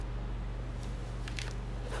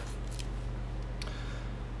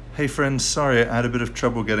Hey friends, sorry I had a bit of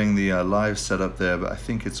trouble getting the live set up there, but I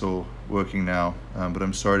think it's all working now. But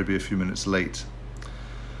I'm sorry to be a few minutes late.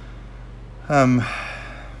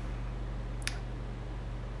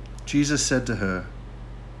 Jesus said to her,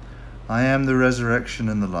 "I am the resurrection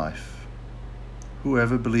and the life.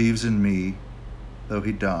 Whoever believes in me, though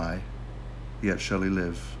he die, yet shall he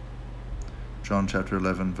live." John chapter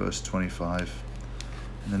 11, verse 25.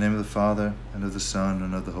 In the name of the Father, and of the Son,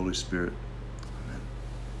 and of the Holy Spirit.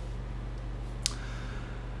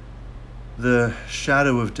 The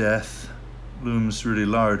shadow of death looms really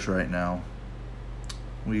large right now.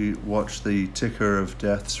 We watch the ticker of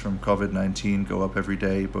deaths from COVID-19 go up every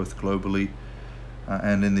day, both globally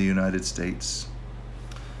and in the United States.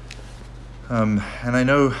 And I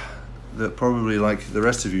know that probably like the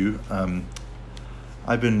rest of you,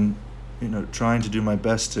 I've been trying to do my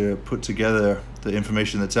best to put together the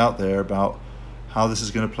information that's out there about how this is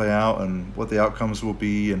going to play out and what the outcomes will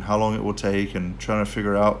be and how long it will take, and trying to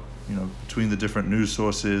figure out between the different news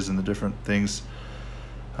sources and the different things,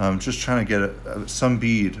 just trying to get some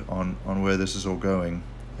bead on where this is all going.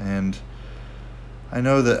 And I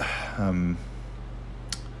know that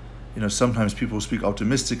sometimes people speak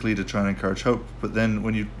optimistically to try and encourage hope, but then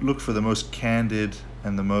when you look for the most candid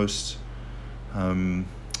and the most the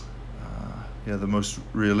most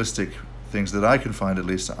realistic things that I can find, at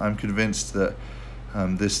least, I'm convinced that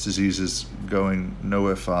this disease is going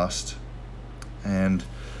nowhere fast, and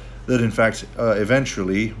that in fact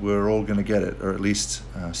eventually we're all going to get it, or at least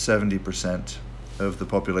 70% of the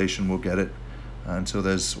population will get it until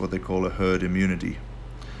there's what they call a herd immunity.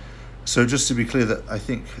 So just to be clear, that I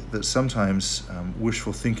think that sometimes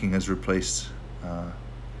wishful thinking has replaced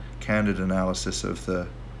candid analysis of the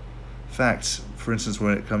facts. For instance,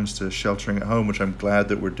 when it comes to sheltering at home, which I'm glad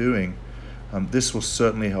that we're doing, this will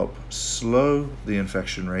certainly help slow the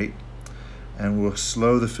infection rate and will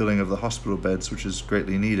slow the filling of the hospital beds, which is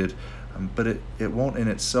greatly needed. But it won't in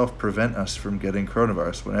itself prevent us from getting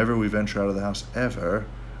coronavirus. Whenever we venture out of the house ever,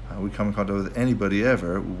 we come in contact with anybody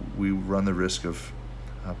ever, we run the risk of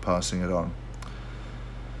passing it on.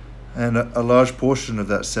 And a large portion of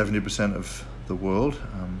that 70% of the world,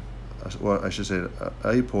 well, I should say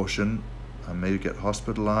a portion, may get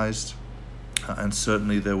hospitalized, and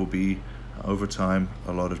certainly there will be, over time,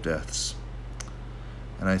 a lot of deaths.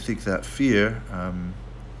 And I think that fear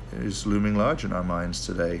is looming large in our minds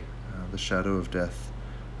today. The shadow of death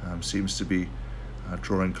seems to be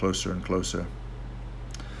drawing closer and closer.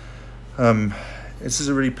 This is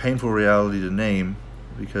a really painful reality to name,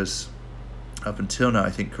 because up until now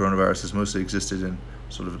I think coronavirus has mostly existed in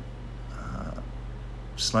sort of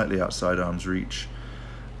slightly outside arm's reach.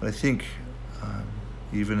 But I think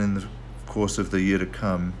even in the course of the year to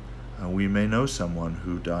come, we may know someone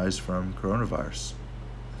who dies from coronavirus.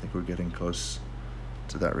 I think we're getting close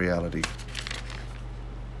to that reality.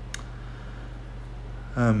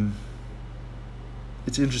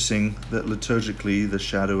 It's interesting that liturgically the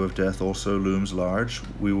shadow of death also looms large.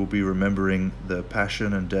 We will be remembering the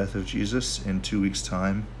passion and death of Jesus in 2 weeks'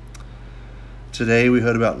 time. Today we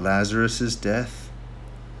heard about Lazarus' death.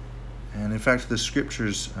 And in fact, the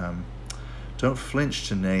scriptures don't flinch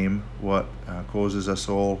to name what causes us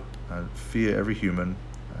all fear. Every human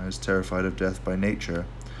is terrified of death by nature.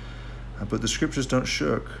 But the scriptures don't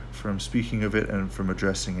shirk from speaking of it and from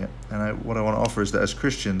addressing it. And what I want to offer is that as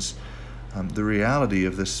Christians, the reality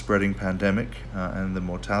of this spreading pandemic and the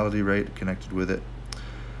mortality rate connected with it,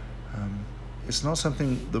 it's not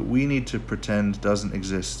something that we need to pretend doesn't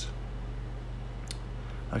exist.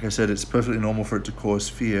 Like I said, it's perfectly normal for it to cause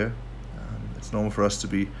fear. It's normal for us to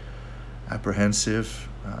be apprehensive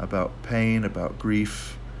about pain, about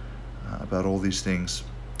grief, about all these things.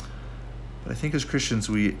 But I think as Christians,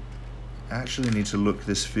 we actually need to look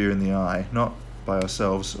this fear in the eye, not by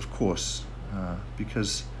ourselves, of course,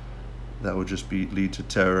 because that would just lead to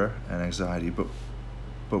terror and anxiety, but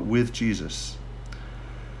with Jesus,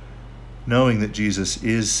 knowing that Jesus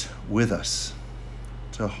is with us,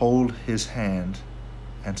 to hold his hand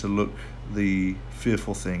and to look the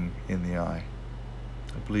fearful thing in the eye.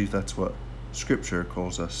 I believe that's what Scripture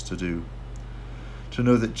calls us to do. To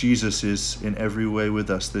know that Jesus is in every way with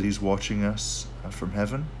us, that he's watching us from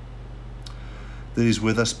heaven, that he's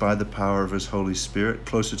with us by the power of his Holy Spirit,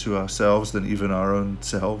 closer to ourselves than even our own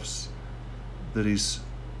selves, that he's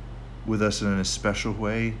with us in a special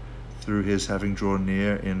way through his having drawn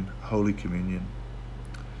near in Holy Communion.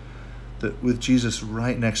 That with Jesus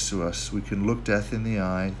right next to us, we can look death in the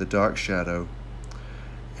eye, the dark shadow,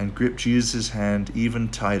 and grip Jesus' hand even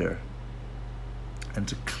tighter, and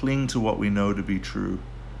to cling to what we know to be true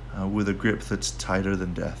with a grip that's tighter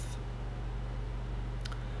than death.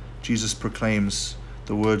 Jesus proclaims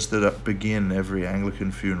the words that begin every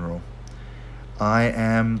Anglican funeral. I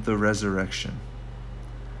am the resurrection,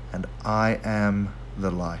 and I am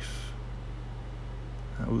the life.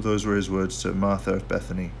 Those were his words to Martha of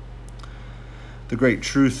Bethany. The great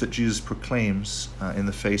truth that Jesus proclaims in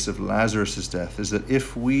the face of Lazarus' death is that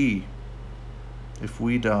if we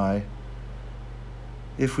die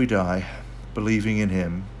believing in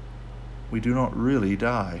him, we do not really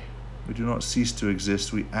die. We do not cease to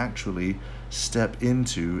exist. We actually step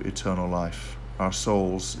into eternal life, our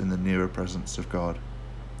souls in the nearer presence of God.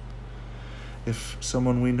 If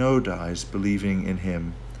someone we know dies believing in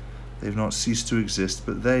him, they've not ceased to exist,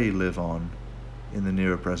 but they live on in the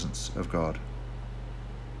nearer presence of God.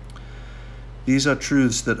 These are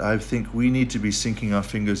truths that I think we need to be sinking our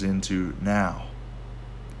fingers into now,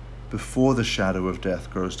 before the shadow of death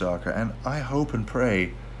grows darker. And I hope and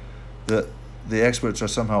pray that the experts are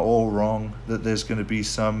somehow all wrong, that there's going to be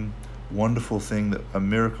some wonderful thing, that a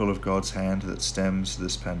miracle of God's hand that stems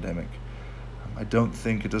this pandemic. I don't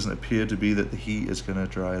think, it doesn't appear to be that the heat is going to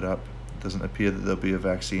dry it up. It doesn't appear that there'll be a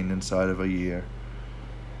vaccine inside of a year.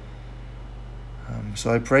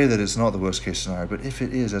 So I pray that it's not the worst case scenario, but if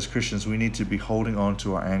it is, as Christians, we need to be holding on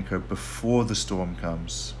to our anchor before the storm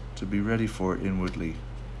comes, to be ready for it inwardly.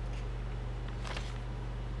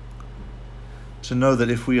 To know that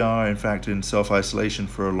if we are, in fact, in self-isolation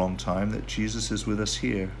for a long time, that Jesus is with us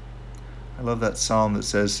here. I love that psalm that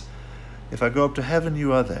says, if I go up to heaven,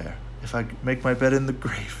 you are there. If I make my bed in the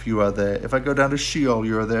grave, you are there. If I go down to Sheol,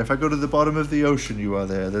 you are there. If I go to the bottom of the ocean, you are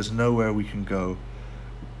there. There's nowhere we can go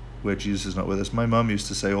where Jesus is not with us. My mum used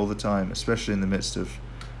to say all the time, especially in the midst of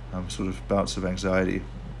sort of bouts of anxiety,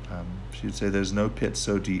 she would say, there's no pit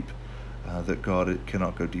so deep that God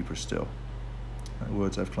cannot go deeper still.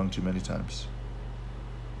 Words I've clung to many times.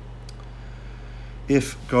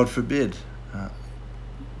 If, God forbid,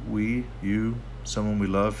 someone we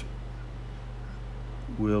love,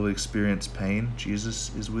 will experience pain,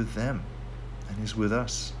 Jesus is with them, and he's with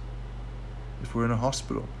us. If we're in a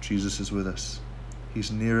hospital, Jesus is with us. He's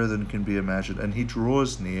nearer than can be imagined, and he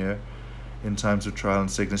draws near in times of trial and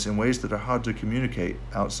sickness in ways that are hard to communicate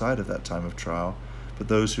outside of that time of trial, but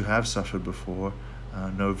those who have suffered before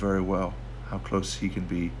know very well how close he can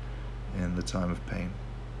be in the time of pain.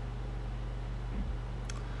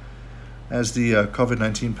 As the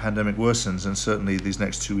COVID-19 pandemic worsens, and certainly these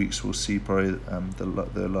next 2 weeks we'll see probably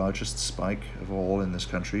the largest spike of all in this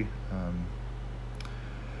country,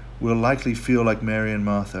 we'll likely feel like Mary and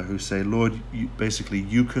Martha, who say, Lord, you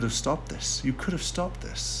could have stopped this. You could have stopped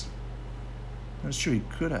this. That's true, he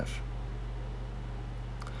could have.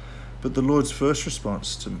 But the Lord's first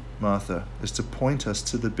response to Martha is to point us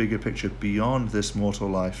to the bigger picture beyond this mortal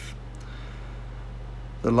life.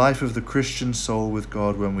 The life of the Christian soul with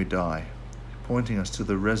God when we die, pointing us to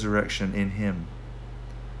the resurrection in him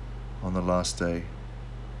on the last day.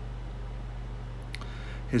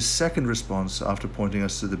 His second response, after pointing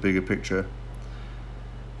us to the bigger picture,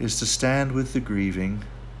 is to stand with the grieving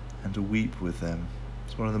and to weep with them.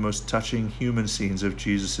 It's one of the most touching human scenes of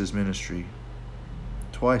Jesus' ministry.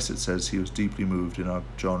 Twice it says he was deeply moved in our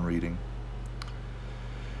John reading.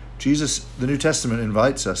 The New Testament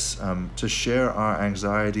invites us to share our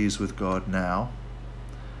anxieties with God now,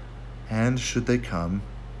 and should they come,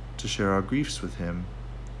 to share our griefs with him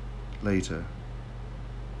later.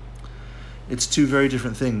 It's two very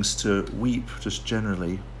different things to weep just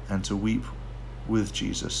generally and to weep with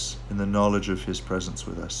Jesus in the knowledge of his presence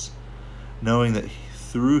with us, knowing that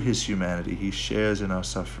through his humanity he shares in our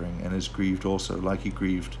suffering and is grieved also, like he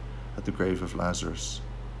grieved at the grave of Lazarus.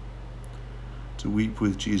 To weep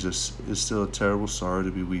with Jesus is still a terrible sorrow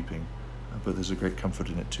to be weeping, but there's a great comfort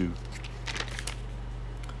in it too.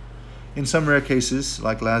 In some rare cases,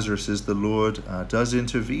 like Lazarus's, the Lord does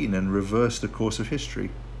intervene and reverse the course of history.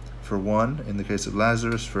 For one, in the case of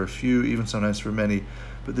Lazarus, for a few, even sometimes for many,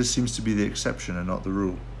 but this seems to be the exception and not the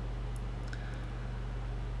rule.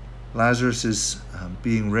 Lazarus's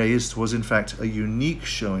being raised was in fact a unique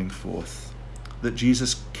showing forth that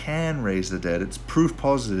Jesus can raise the dead. It's proof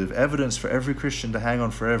positive, evidence for every Christian to hang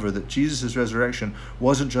on forever that Jesus' resurrection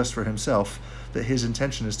wasn't just for himself, that his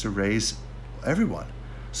intention is to raise everyone,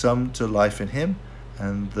 some to life in him,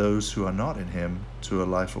 and those who are not in him to a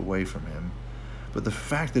life away from him. But the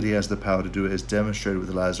fact that he has the power to do it is demonstrated with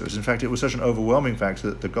Lazarus. In fact, it was such an overwhelming fact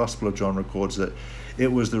that the Gospel of John records that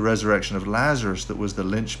it was the resurrection of Lazarus that was the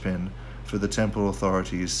linchpin for the temple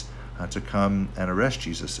authorities to come and arrest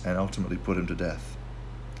Jesus and ultimately put him to death.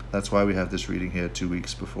 That's why we have this reading here 2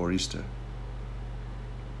 weeks before Easter.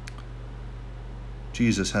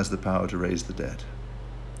 Jesus has the power to raise the dead.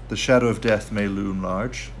 The shadow of death may loom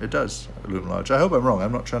large. It does loom large. I hope I'm wrong.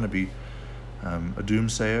 I'm not trying to be a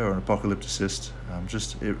doomsayer or an apocalypticist.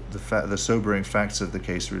 The sobering facts of the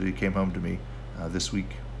case really came home to me this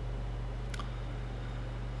week.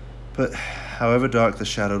 But however dark the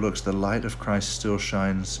shadow looks, the light of Christ still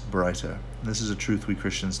shines brighter. And this is a truth we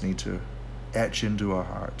Christians need to etch into our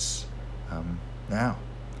hearts now,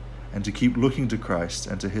 and to keep looking to Christ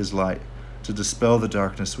and to his light to dispel the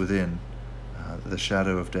darkness within, the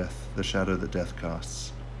shadow of death, the shadow that death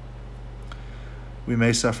casts. We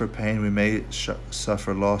may suffer pain, we may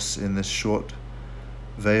suffer loss in this short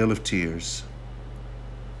veil of tears,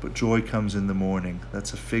 but joy comes in the morning.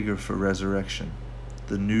 That's a figure for resurrection,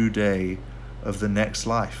 the new day of the next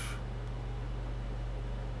life.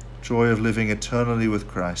 Joy of living eternally with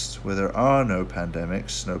Christ, where there are no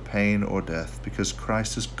pandemics, no pain or death, because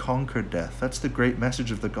Christ has conquered death. That's the great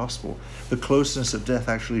message of the gospel. The closeness of death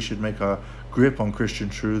actually should make our grip on Christian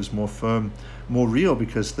truths more firm, more real,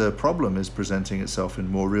 because the problem is presenting itself in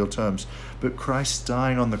more real terms. But Christ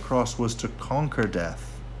dying on the cross was to conquer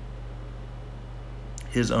death.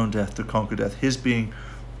 His own death to conquer death. His being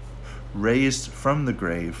raised from the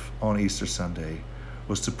grave on Easter Sunday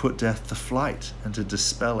was to put death to flight and to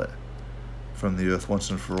dispel it from the earth once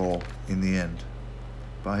and for all in the end.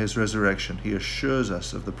 By his resurrection, he assures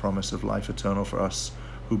us of the promise of life eternal for us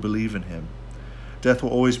who believe in him. Death will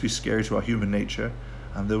always be scary to our human nature,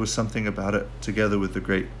 and there was something about it, together with the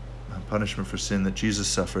great punishment for sin that Jesus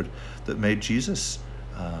suffered, that made Jesus,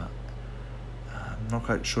 I'm not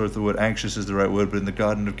quite sure if the word anxious is the right word, but in the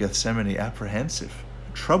Garden of Gethsemane, apprehensive,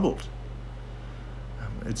 troubled.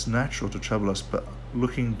 It's natural to trouble us, but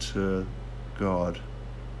looking to God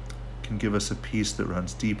can give us a peace that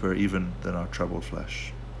runs deeper even than our troubled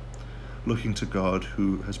flesh. Looking to God,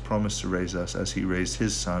 who has promised to raise us as he raised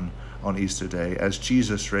his son on Easter Day, as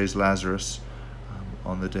Jesus raised Lazarus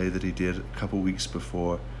on the day that he did a couple weeks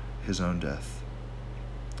before his own death.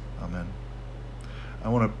 Amen. I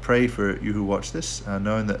want to pray for you who watch this,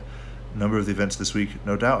 knowing that a number of the events this week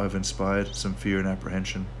no doubt have inspired some fear and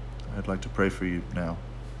apprehension. I'd like to pray for you now.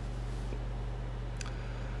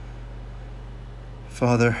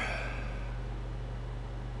 Father,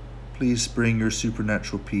 please bring your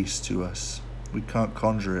supernatural peace to us. We can't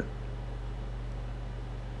conjure it.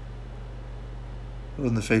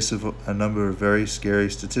 In the face of a number of very scary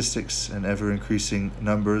statistics and ever-increasing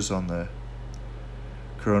numbers on the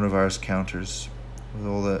coronavirus counters, with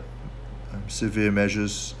all the severe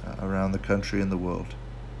measures around the country and the world,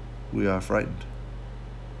 we are frightened.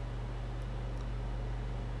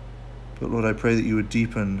 But Lord, I pray that you would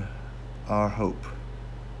deepen our hope.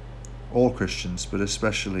 All Christians, but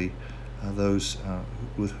especially those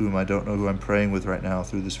with whom I don't know who I'm praying with right now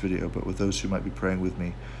through this video, but with those who might be praying with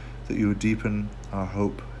me, that you would deepen our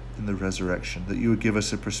hope in the resurrection, that you would give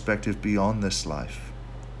us a perspective beyond this life,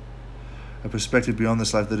 a perspective beyond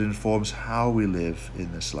this life that informs how we live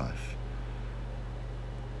in this life.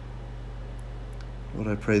 Lord,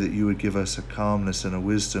 I pray that you would give us a calmness and a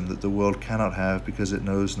wisdom that the world cannot have because it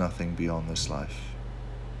knows nothing beyond this life.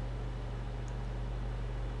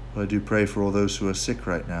 Lord, I do pray for all those who are sick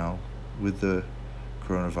right now with the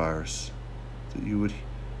coronavirus, that you would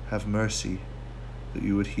have mercy, that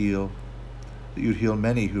you would heal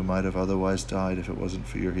many who might have otherwise died if it wasn't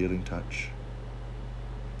for your healing touch.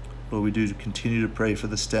 Lord, we do continue to pray for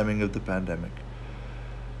the stemming of the pandemic,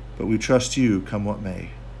 but we trust you come what may.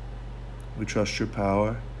 We trust your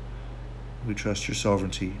power, we trust your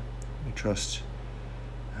sovereignty, we trust,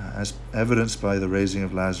 as evidenced by the raising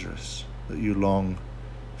of Lazarus, that you long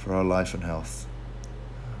for our life and health,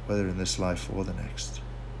 whether in this life or the next.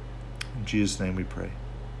 In Jesus' name we pray.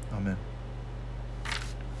 Amen.